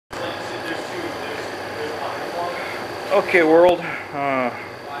Okay world,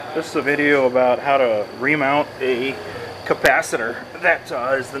 this is a video about how to remount a capacitor that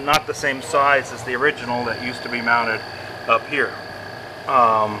is not the same size as the original that used to be mounted up here.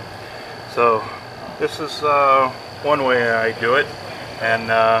 So this is one way I do it, and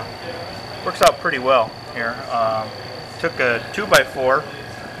works out pretty well here. Took a 2x4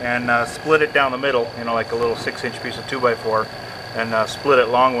 and split it down the middle, you know, like a little 6-inch piece of 2x4, and split it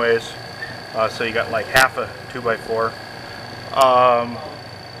long ways. So you got like half a 2x4.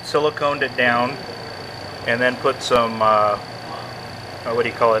 Siliconed it down, and then put some what do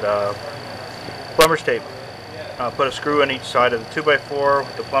you call it? Plumber's tape. Put a screw on each side of the 2x4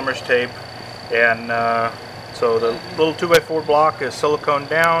 with the plumber's tape, and so the little 2x4 block is siliconed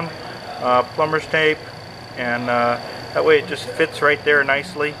down, plumber's tape, and that way it just fits right there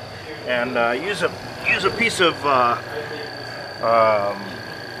nicely. And use a piece of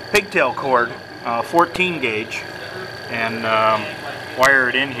pigtail cord, 14 gauge, and wire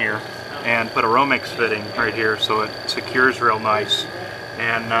it in here, and put a Romex fitting right here so it secures real nice,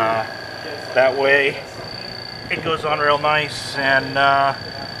 and that way it goes on real nice. And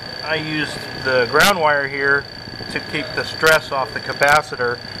I used the ground wire here to keep the stress off the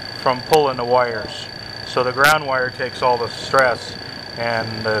capacitor from pulling the wires. So the ground wire takes all the stress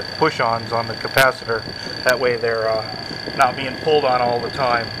and the push-ons on the capacitor. That way they're not being pulled on all the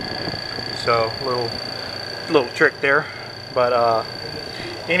time. So little trick there. But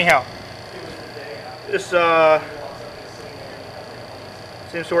anyhow, this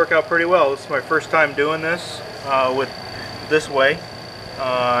seems to work out pretty well. This is my first time doing this with this way.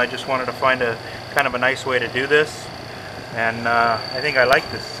 I just wanted to find a kind of a nice way to do this, and I think I like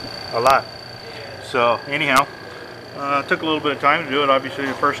this a lot. So anyhow, took a little bit of time to do it, obviously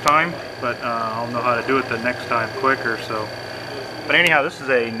the first time, but I'll know how to do it the next time quicker. So, but anyhow, this is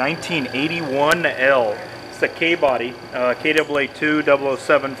a 1981L. It's the K-body, KAA2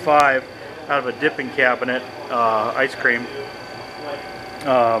 0075, out of a dipping cabinet, ice cream.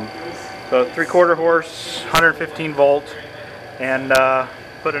 So 3/4 horse, 115 volt, and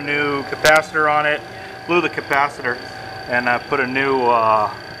put a new capacitor on it. Blew the capacitor, and put a new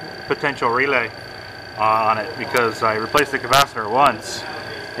potential relay on it, because I replaced the capacitor once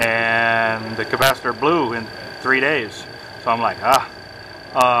and the capacitor blew in 3 days. So I'm like,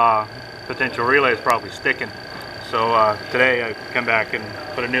 potential relay is probably sticking. So today I come back and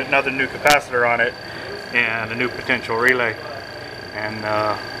put another new capacitor on it and a new potential relay. And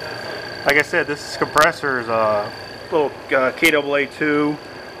like I said, this compressor is a little KAA2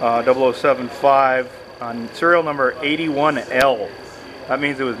 0075 on serial number 81L. That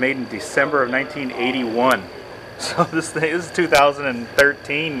means it was made in December of 1981. So this is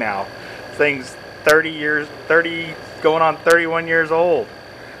 2013 now. This thing's 30 going on 31 years old.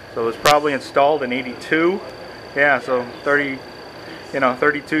 So it was probably installed in 82. Yeah, so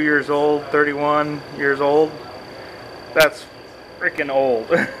 32 years old, 31 years old. That's freaking old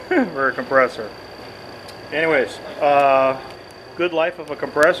for a compressor. Anyways, good life of a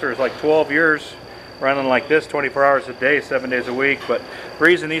compressor is like 12 years running like this, 24 hours a day, 7 days a week. But the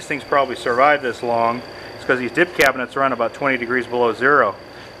reason these things probably survive this long is because these dip cabinets run about 20 degrees below zero.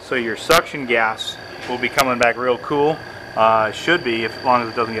 So your suction gas will be coming back real cool. Should be, as long as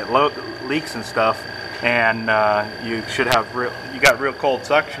it doesn't get leaks and stuff. And you should have you got real cold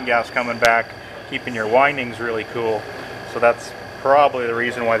suction gas coming back, keeping your windings really cool. So that's probably the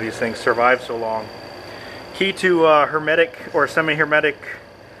reason why these things survive so long. Key to hermetic or semi-hermetic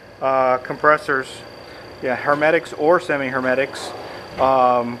compressors, yeah, hermetics or semi-hermetics,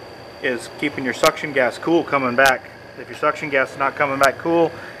 is keeping your suction gas cool coming back. If your suction gas is not coming back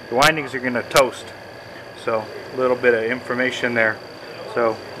cool, your windings are going to toast. So a little bit of information there.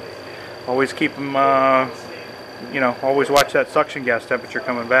 So always keep them, you know, always watch that suction gas temperature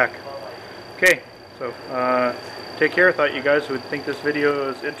coming back. Okay, so take care. Thought you guys would think this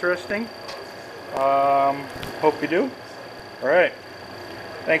video is interesting. Hope you do. Alright,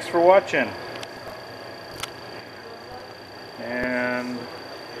 thanks for watching. And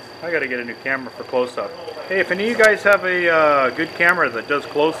I gotta get a new camera for close-up. Hey, if any of you guys have a good camera that does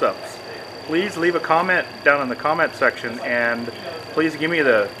close-ups, please leave a comment down in the comment section, and please give me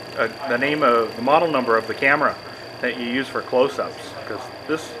the name of the model number of the camera that you use for close-ups, because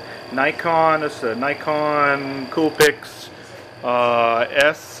this is a Nikon Coolpix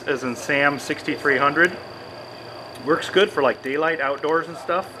S as in Sam 6300. Works good for like daylight outdoors and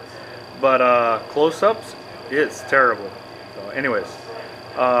stuff, but close-ups is terrible. So anyways,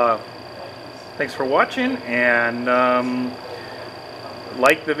 thanks for watching, and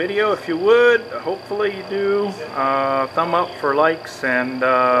like the video if you would. Hopefully you do. Thumb up for likes, and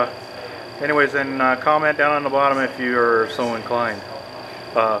Anyways, then comment down on the bottom if you are so inclined.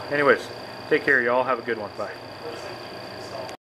 Anyways, take care, y'all. Have a good one. Bye.